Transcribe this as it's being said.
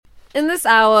In this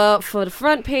hour, for the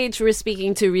front page, we're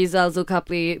speaking to Rizal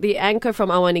Zulkapli, the anchor from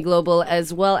Awani Global,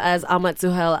 as well as Ahmad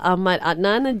Suhail Ahmad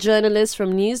Adnan, a journalist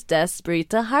from News Desk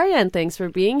Berita Harian. Thanks for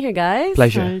being here, guys.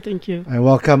 Pleasure. Hi, thank you. And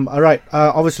welcome. All right.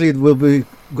 Obviously, we'll be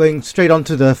going straight on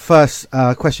to the first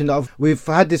question. We've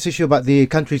had this issue about the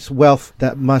country's wealth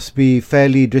that must be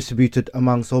fairly distributed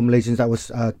amongst all Malaysians. That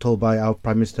was told by our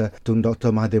Prime Minister, Tun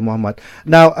Dr. Mahathir Mohamad.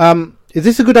 Now, is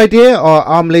this a good idea, or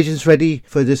are Malaysians ready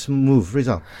for this move,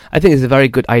 Rizal? I think it's a very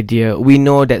good idea. We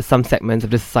know that some segments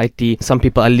of the society, some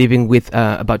people are living with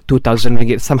about 2,000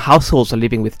 ringgit. Some households are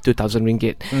living with 2,000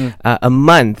 ringgit a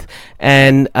month.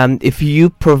 And if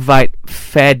you provide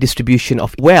fair distribution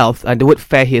of wealth, and the word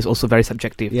fair here is also very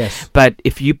subjective. Yes. But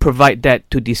if you provide that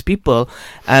to these people,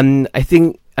 I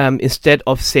think instead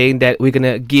of saying that we're going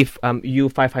to give you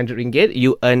 500 ringgit,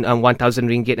 you earn 1,000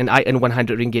 ringgit, and I earn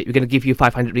 100 ringgit, we're going to give you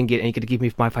 500 ringgit and you're going to give me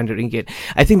 500 ringgit.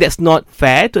 I think that's not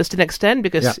fair to a certain extent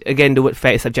because, again, the word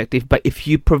fair is subjective. But if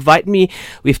you provide me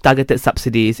with targeted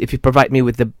subsidies, if you provide me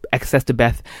with the access to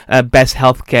best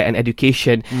healthcare and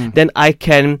education, then I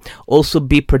can also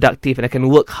be productive and I can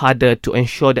work harder to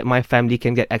ensure that my family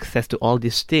can get access to all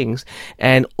these things,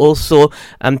 and also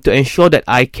to ensure that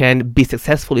I can be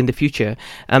successful in the future.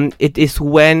 It is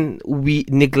when we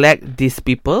neglect these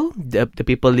people, the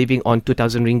people living on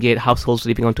 2,000 ringgit, households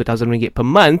living on 2,000 ringgit per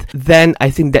month, then I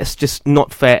think that's just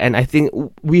not fair. And I think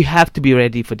we have to be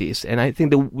ready for this. And I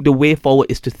think the way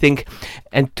forward is to think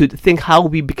how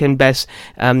we can best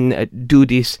do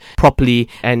this properly,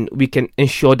 and we can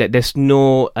ensure that there's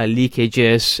no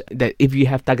leakages, that if you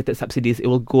have targeted subsidies, it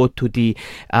will go to the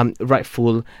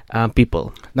rightful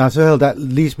people. Now, Suhail, that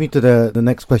leads me to the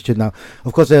next question now.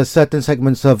 Of course, there are certain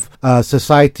segments of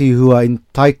society who are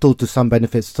entitled to some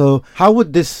benefits. So how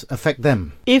would this affect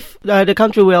them? If the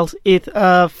country wealth is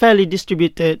fairly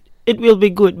distributed, it will be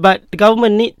good. But the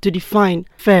government need to define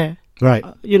fair. Right.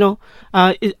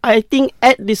 I think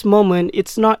at this moment,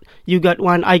 it's not you got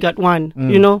one, I got one.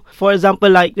 For example,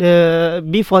 like the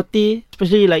B40,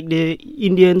 especially like the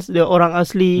Indians, the Orang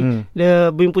Asli,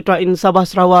 the Bumi Putra in Sabah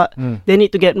Sarawak, they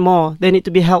need to get more. They need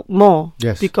to be helped more.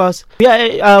 Yes. Because we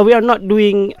are not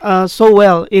doing so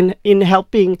well in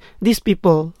helping these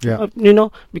people. Yeah.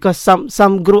 Because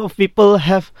some group of people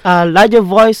have a larger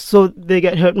voice, so they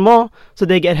get heard more, so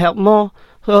they get helped more.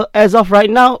 So as of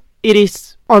right now, it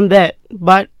is on that,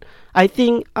 but I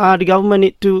think the government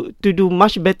need to do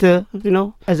much better,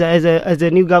 as a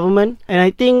new government. And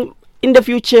I think in the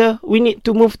future we need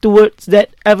to move towards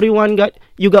that everyone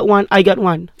you got one, I got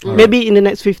one. Maybe in the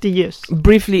next 50 years.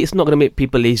 Briefly, it's not going to make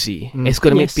people lazy. It's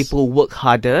going to make people work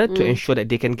harder to ensure that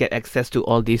they can get access to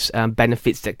all these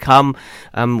benefits that come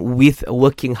with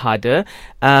working harder.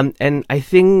 And I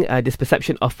think this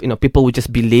perception of people will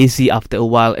just be lazy after a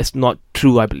while is not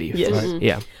true, I believe. Yes. Right?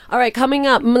 Yeah. All right, coming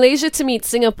up, Malaysia to meet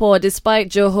Singapore despite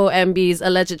Johor MB's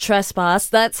alleged trespass.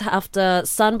 That's after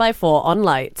Sun by 4 on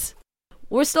Light.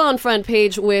 We're still on front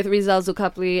page with Rizal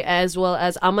Zulkapli as well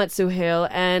as Ahmad Suhail,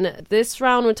 and this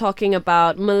round we're talking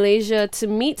about Malaysia to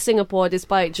meet Singapore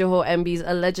despite Johor MB's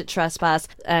alleged trespass,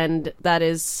 and that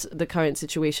is the current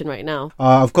situation right now.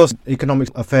 Of course, Economic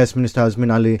Affairs Minister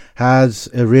Azmin Ali has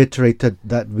reiterated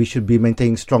that we should be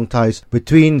maintaining strong ties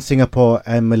between Singapore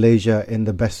and Malaysia in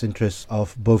the best interests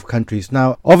of both countries.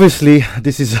 Now, obviously,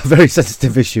 this is a very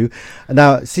sensitive issue.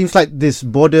 Now, it seems like this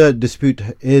border dispute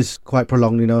is quite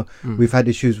prolonged. We've had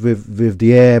issues with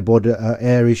the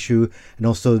air issue, and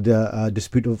also the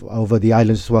dispute over the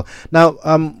islands as well. Now,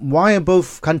 why are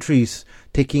both countries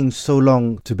taking so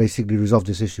long to basically resolve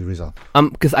this issue, Rizal?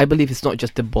 Because I believe it's not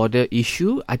just the border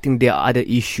issue. I think there are other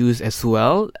issues as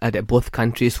well that both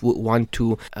countries would want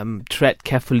to tread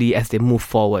carefully as they move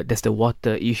forward. There's the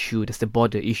water issue, there's the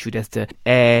border issue, there's the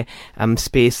air,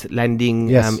 space landing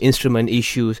instrument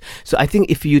issues. So I think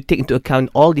if you take into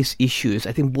account all these issues,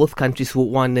 I think both countries would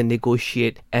want to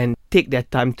negotiate and take their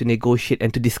time to negotiate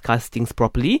and to discuss things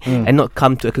properly and not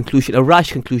come to a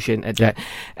rush conclusion at that.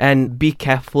 And be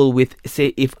careful with, say,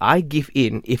 if I give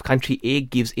in, if country A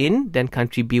gives in, then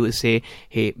country B would say,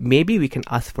 hey, maybe we can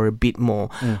ask for a bit more.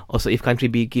 Also, if country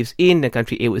B gives in, then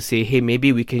country A would say, hey,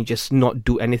 maybe we can just not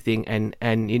do anything and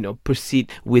proceed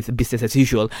with business as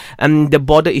usual. And the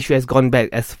border issue has gone back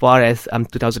as far as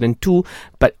 2002,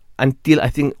 but until I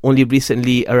think only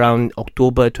recently, around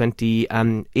October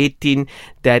 2018,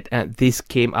 that this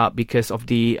came up because of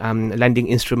the landing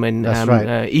instrument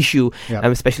issue,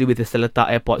 especially with the Seletar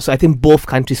Airport. So I think both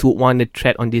countries would want to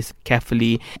tread on this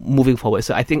carefully moving forward.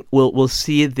 So I think we'll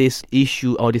see this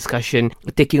issue or discussion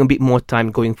taking a bit more time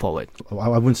going forward. I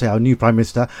wouldn't say our new Prime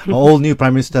Minister, our old new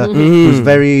Prime Minister, who's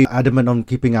very adamant on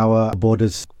keeping our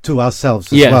borders to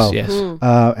ourselves as Yes, well. yes.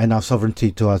 And our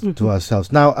sovereignty to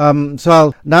ourselves. Now,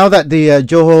 so now that the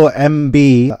Johor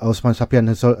MB Osman Sapian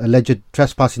has alleged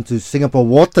trespass into Singapore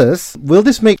waters, will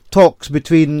this make talks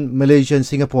between Malaysia and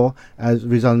Singapore, as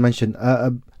Rizal mentioned,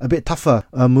 a bit tougher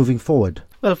moving forward?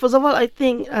 Well, first of all, I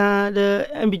think the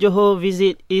MB Johor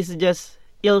visit is just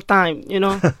ill-timed,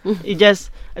 It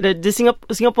just the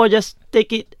Singapore just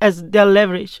take it as their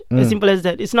leverage, as simple as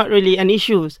that. It's not really an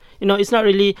issue, It's not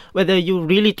really whether you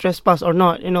really trespass or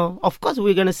not, Of course,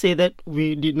 we're gonna say that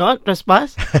we did not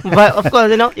trespass, but of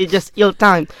course, it's just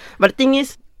ill-timed. But the thing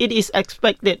is, it is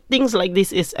expected. Things like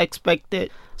this is expected.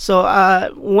 So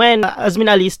when Azmin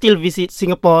Ali still visits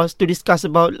Singapore to discuss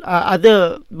about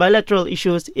other bilateral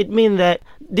issues, it means that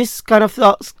this kind of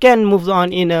thoughts can move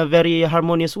on in a very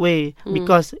harmonious way,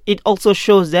 because it also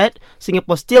shows that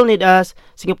Singapore still needs us,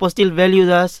 Singapore still values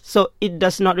us, so it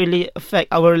does not really affect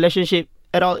our relationship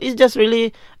at all. It's just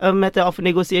really a matter of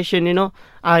negotiation,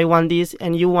 I want this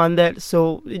and you want that,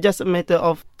 so it's just a matter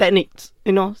of techniques,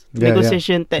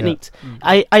 negotiation techniques.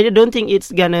 I don't think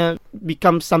it's gonna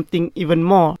become something even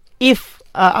more if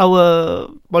our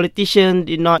politicians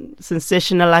did not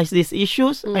sensationalize these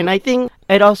issues. And I think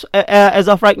as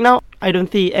of right now, I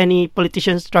don't see any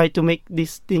politicians try to make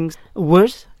these things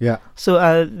worse.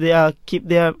 So they keep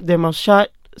their mouth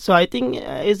shut. So I think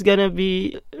it's gonna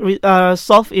be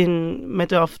solved in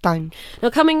matter of time. Now,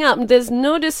 coming up, there's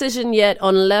no decision yet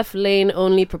on left lane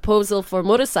only proposal for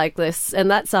motorcyclists, and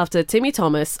that's after Timmy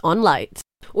Thomas on Light.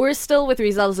 We're still with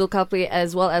Rizal Zulkifli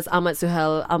as well as Ahmad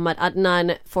Suhail Ahmad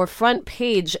Adnan for Front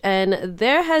Page, and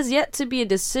there has yet to be a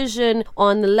decision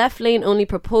on the left lane only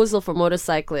proposal for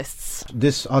motorcyclists.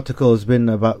 This article has been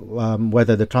about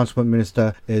whether the Transport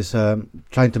Minister is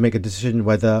trying to make a decision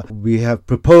whether we have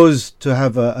proposed to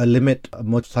have a limit of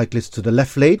motorcyclists to the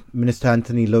left lane. Minister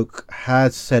Anthony Loke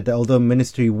has said that although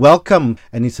Ministry welcome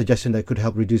any suggestion that could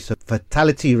help reduce the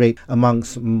fatality rate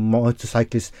amongst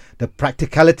motorcyclists, the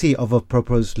practicality of a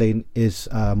proposed lane is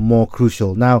more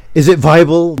crucial. Now, is it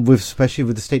viable, especially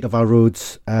with the state of our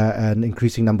roads and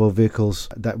increasing number of vehicles,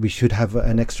 that we should have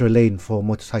an extra lane for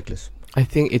motorcyclists? I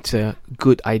think it's a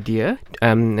good idea,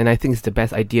 and I think it's the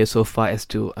best idea so far as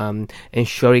to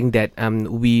ensuring that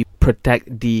we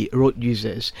protect the road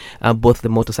users, both the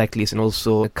motorcyclists and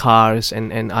also cars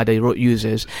and other road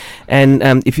users. And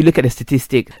if you look at the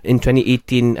statistic, in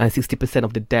 2018, 60%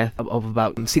 of the death of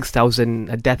about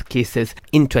 6,000 death cases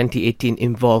in 2018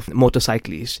 involved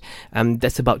motorcyclists.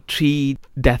 That's about 3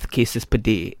 death cases per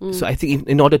day. So I think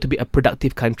in order to be a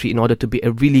productive country, in order to be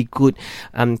a really good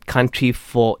country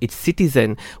for its citizens,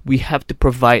 we have to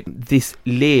provide this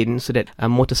lane so that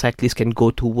motorcyclists can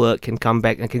go to work, can come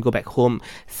back and can go back home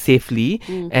safely.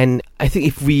 And I think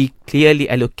if we clearly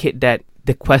allocate that,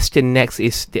 the question next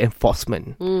is the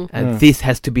enforcement. This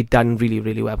has to be done really,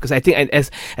 really well, because I think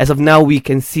as of now we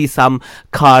can see some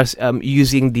cars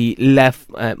using the left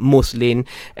most lane,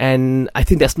 and I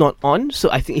think that's not on. So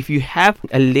I think if you have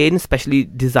a lane specially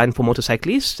designed for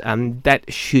motorcyclists, that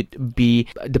should be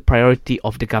the priority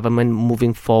of the government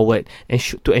moving forward, and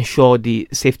to ensure the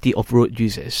safety of road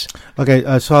users. Okay,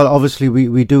 so obviously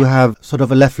we do have sort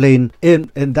of a left lane and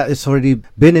that has already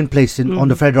been in place on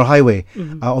the federal highway.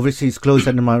 Obviously it's closed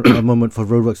at the moment for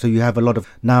roadwork, so you have a lot of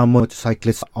now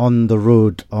motorcyclists on the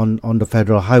road on the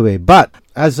federal highway. But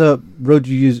as a road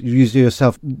user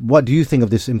yourself, what do you think of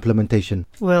this implementation?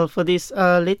 Well, for this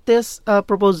latest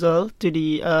proposal to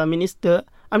the minister,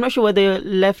 I'm not sure whether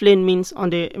left lane means on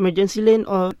the emergency lane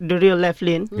or the real left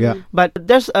lane. But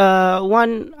there's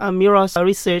one Miros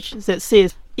research that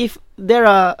says if there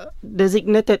are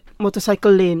designated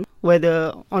motorcycle lane,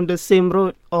 whether on the same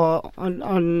road or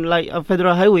on like a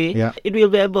federal highway, it will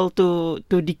be able to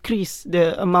decrease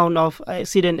the amount of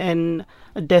accident and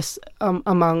deaths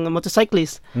among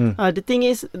motorcyclists. The thing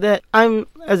is that I'm,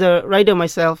 as a rider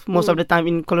myself, most of the time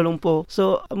in Kuala Lumpur,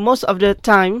 so most of the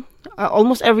time,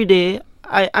 almost every day,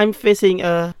 I'm facing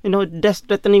a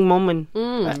death-threatening moment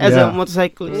as a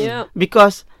motorcyclist,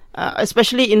 because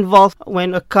especially involved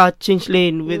when a car change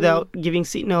lane without giving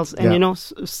signals, and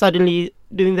suddenly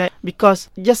doing that, because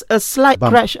just a slight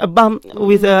crash, a bump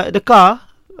with the car,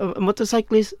 a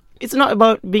motorcyclist, it's not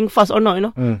about being fast or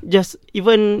not, just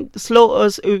even slow,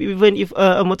 even if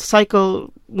a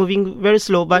motorcycle moving very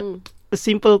slow, but a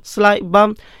simple slight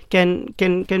bump can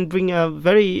bring a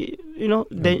very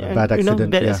bad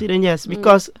accident. Accident, yes,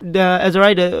 because as a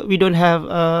rider we don't have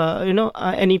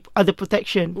any other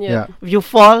protection. If you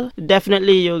fall,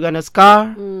 definitely you're gonna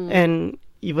scar, and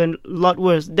even a lot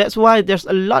worse. That's why there's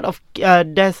a lot of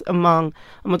death among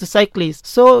motorcyclists.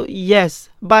 So yes,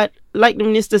 but like the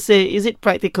minister say, is it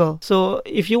practical? So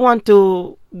if you want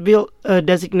to build a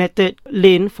designated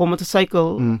lane for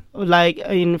motorcycle, like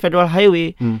in Federal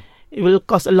Highway, it will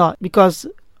cost a lot because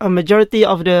a majority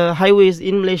of the highways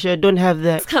in Malaysia don't have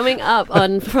that. Coming up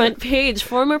on Front Page,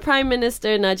 former Prime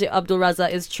Minister Najib Abdul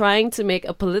Razak is trying to make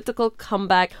a political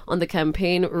comeback on the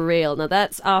campaign rail. Now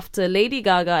that's after Lady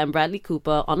Gaga and Bradley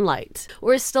Cooper on Light.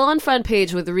 We're still on Front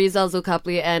Page with Rizal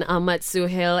Zulkapli and Ahmad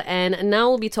Suhail, and now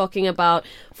we'll be talking about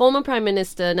former Prime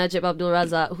Minister Najib Abdul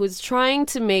Razak, who's trying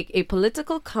to make a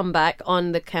political comeback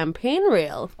on the campaign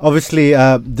rail. Obviously,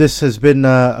 this has been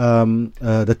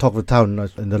the talk of the town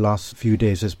in the last few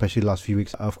days, especially last few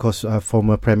weeks. Of course,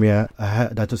 former Premier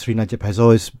Dato Sri Najib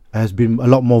has been a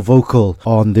lot more vocal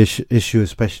on this issue,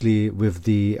 especially with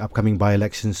the upcoming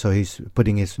by-elections. So he's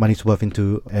putting his money's worth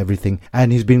into everything,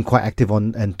 and he's been quite active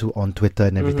on Twitter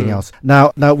and everything else.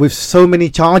 Now, with so many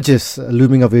charges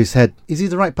looming over his head, is he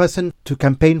the right person to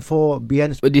campaign for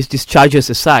BN? But these charges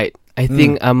aside, I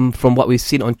think from what we've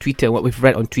seen on Twitter, what we've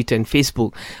read on Twitter and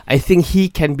Facebook, I think he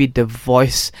can be the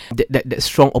voice, that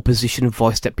strong opposition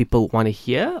voice that people want to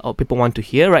hear or people want to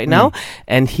hear right now,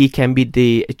 and he can be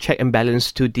the check and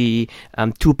balance to the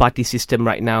two-party system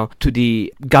right now, to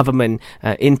the government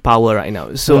in power right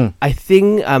now. So I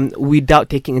think without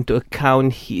taking into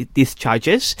account these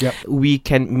charges, we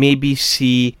can maybe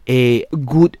see a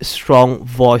good, strong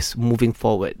voice moving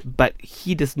forward. But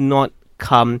he does not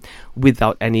come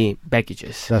without any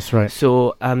baggages. That's right.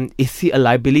 So is he a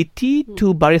liability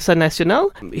to Barisan Nasional?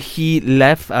 He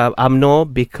left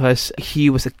UMNO because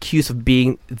he was accused of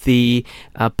being the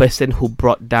person who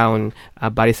brought down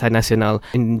Barisan Nasional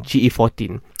in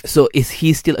GE14. So is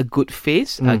he still a good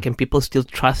face? Can people still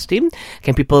trust him?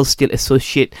 Can people still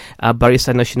associate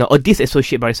Barisan Nasional or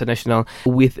disassociate Barisan Nasional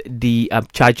with the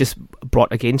charges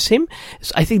brought against him?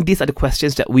 So I think these are the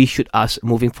questions that we should ask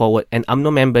moving forward, and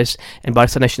UMNO members and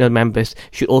Barisan Nasional members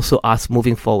should also ask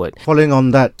moving forward. Following on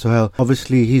that, Suhail,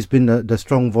 obviously he's been the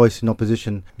strong voice in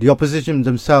opposition. The opposition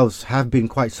themselves have been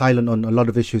quite silent on a lot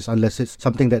of issues unless it's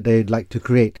something that they'd like to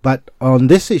create. But on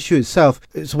this issue itself,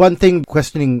 it's one thing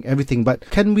questioning everything, but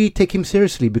can we take him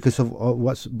seriously because of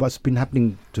what's been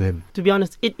happening to him? To be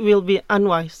honest, it will be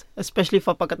unwise, especially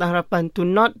for Pakatan Harapan, to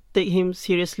not take him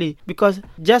seriously, because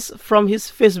just from his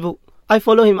Facebook, I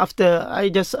follow him after I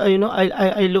just I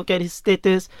look at his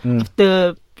status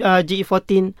after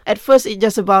GE14. At first, it's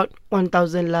just about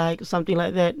 1,000 likes, something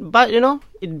like that. But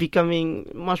it becoming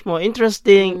much more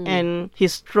interesting, and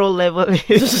his troll level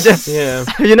is just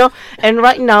And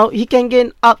right now, he can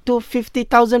gain up to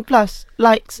 50,000 plus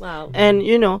likes. Wow. And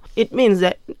it means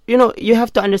that you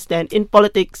have to understand, in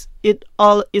politics, it's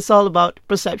all about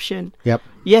perception. Yep.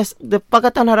 Yes, the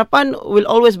Pakatan Harapan will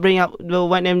always bring up the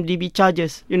 1MDB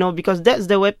charges, because that's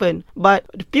the weapon. But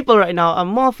the people right now are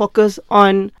more focused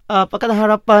on Pakatan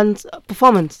Harapan's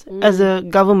performance as a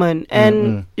government.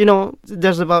 And,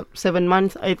 there's about 7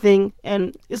 months, I think,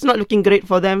 and it's not looking great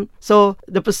for them. So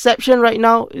the perception right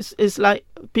now is like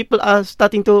people are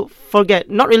starting to forget,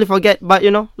 not really forget, but,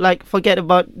 forget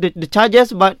about the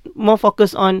charges, but more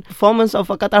focused on performance of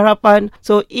Pakatan Harapan.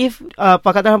 So if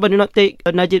Pakatan Harapan do not take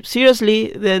Najib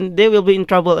seriously, then they will be in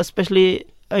trouble, especially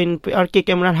in PRK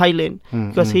Cameron Highland,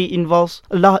 because he involves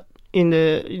a lot in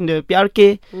the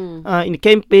PRK, in the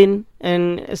campaign,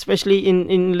 and especially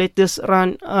in latest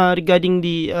run regarding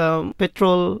the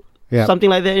petrol. Yeah. Something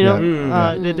like that,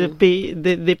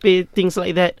 they pay things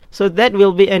like that. So that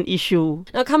will be an issue.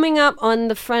 Now, coming up on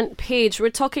the front page, we're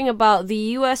talking about the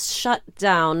U.S.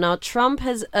 shutdown. Now, Trump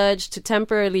has urged to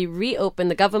temporarily reopen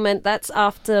the government. That's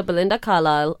after Belinda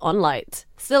Carlisle on Light.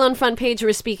 Still on front page,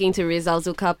 we're speaking to Rizal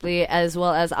Zulkapli as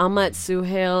well as Ahmad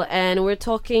Suhail, and we're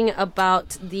talking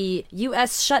about the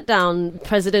U.S. shutdown.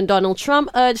 President Donald Trump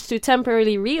urged to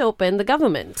temporarily reopen the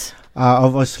government.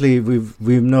 Obviously, we've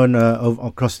known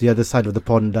across the other side of the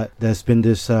pond that there's been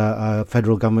this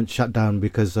federal government shutdown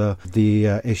because of the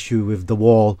issue with the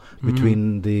wall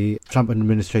between the Trump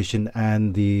administration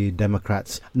and the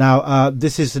Democrats. Now,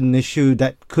 this is an issue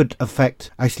that could affect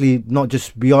actually not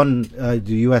just beyond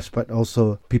the US, but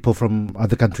also people from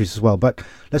other countries as well. But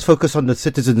let's focus on the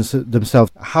citizens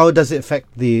themselves. How does it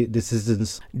affect the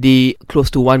citizens? The close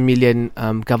to 1 million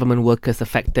government workers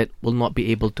affected will not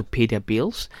be able to pay their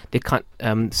bills. They can't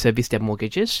service their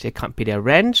mortgages. They can't pay their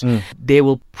rents. They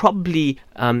will probably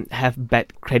have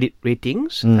bad credit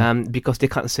ratings because they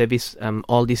can't service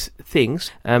all these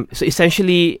things. So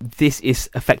essentially, this is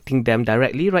affecting them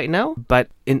directly right now. But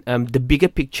in the bigger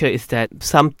picture is that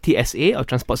some TSA or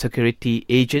transport security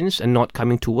agents are not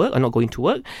coming to work, are not going to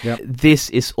work. Yep. This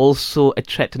is also a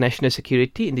threat to national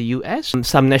security in the US.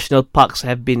 Some national parks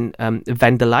have been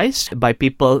vandalized by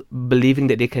people believing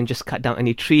that they can just cut down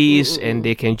any trees and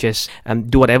they can just just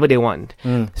do whatever they want.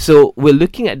 So we're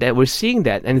looking at that, we're seeing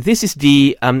that, and this is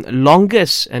the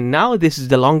longest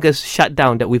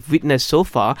shutdown that we've witnessed so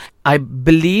far. I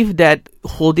believe that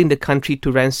holding the country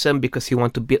to ransom because you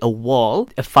want to build a wall,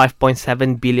 a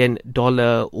 $5.7 billion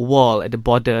wall at the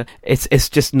border, it's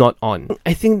just not on.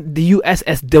 I think the US,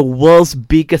 as the world's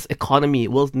biggest economy,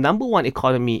 world's number one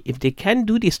economy, if they can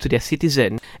do this to their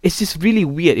citizen, it's just really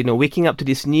weird, waking up to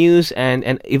this news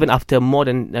and even after more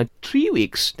than 3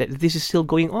 weeks that this is still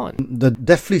going on. The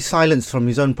deathly silence from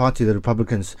his own party, the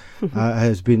Republicans,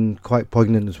 has been quite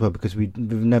poignant as well, because we've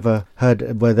never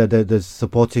heard whether there's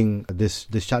supporting this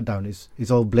shutdown. Is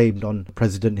all blamed on the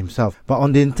president himself. But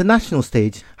on the international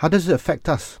stage, how does it affect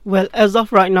us? Well, as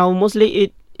of right now, mostly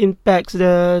it impacts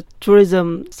the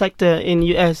tourism sector in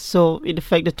US, so it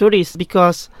affects the tourists,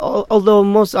 because although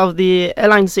most of the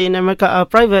airlines in America are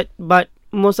private, but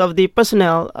most of the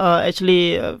personnel are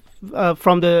actually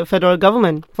from the federal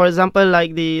government. For example,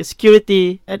 like the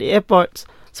security at the airports.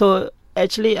 So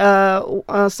actually,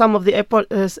 some of the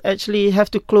airports actually have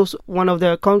to close one of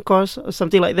their concourse or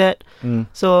something like that.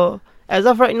 So as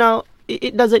of right now,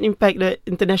 it doesn't impact the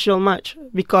international much,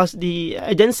 because the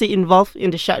agency involved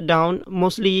in the shutdown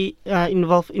mostly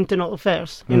involve internal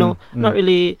affairs. Not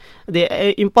really the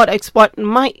import-export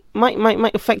might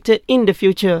affect it in the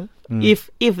future. If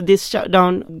this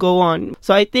shutdown go on.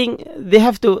 So I think they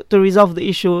have to resolve the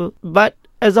issue. But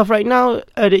as of right now,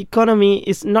 the economy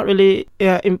is not really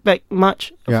impact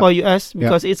much for US,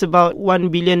 because it's about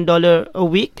 $1 billion a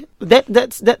week.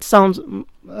 That sounds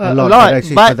a lot,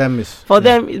 but for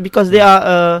them, because they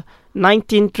are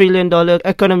 $19 trillion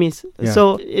economies,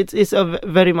 so it's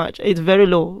very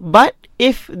low. But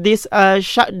if this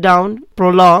shutdown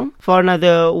prolonged for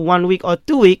another 1 week or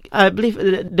 2 weeks, I believe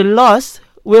the loss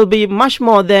will be much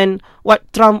more than what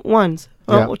Trump wants.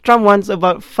 Trump wants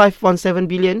about 5.7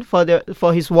 billion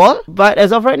for his wall, but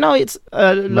as of right now, it's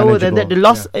lower than that. The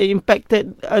loss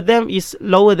impacted them is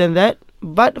lower than that.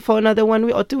 But for another 1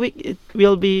 week or 2 weeks, it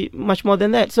will be much more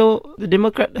than that. So the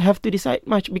Democrats have to decide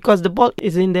much, because the ball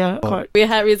is in their court. We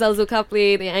had Rizal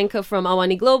Zulkifli, the anchor from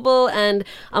Awani Global, and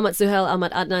Ahmad Suhail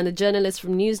Ahmad Adnan, the journalist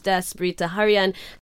from News Desk Berita Harian.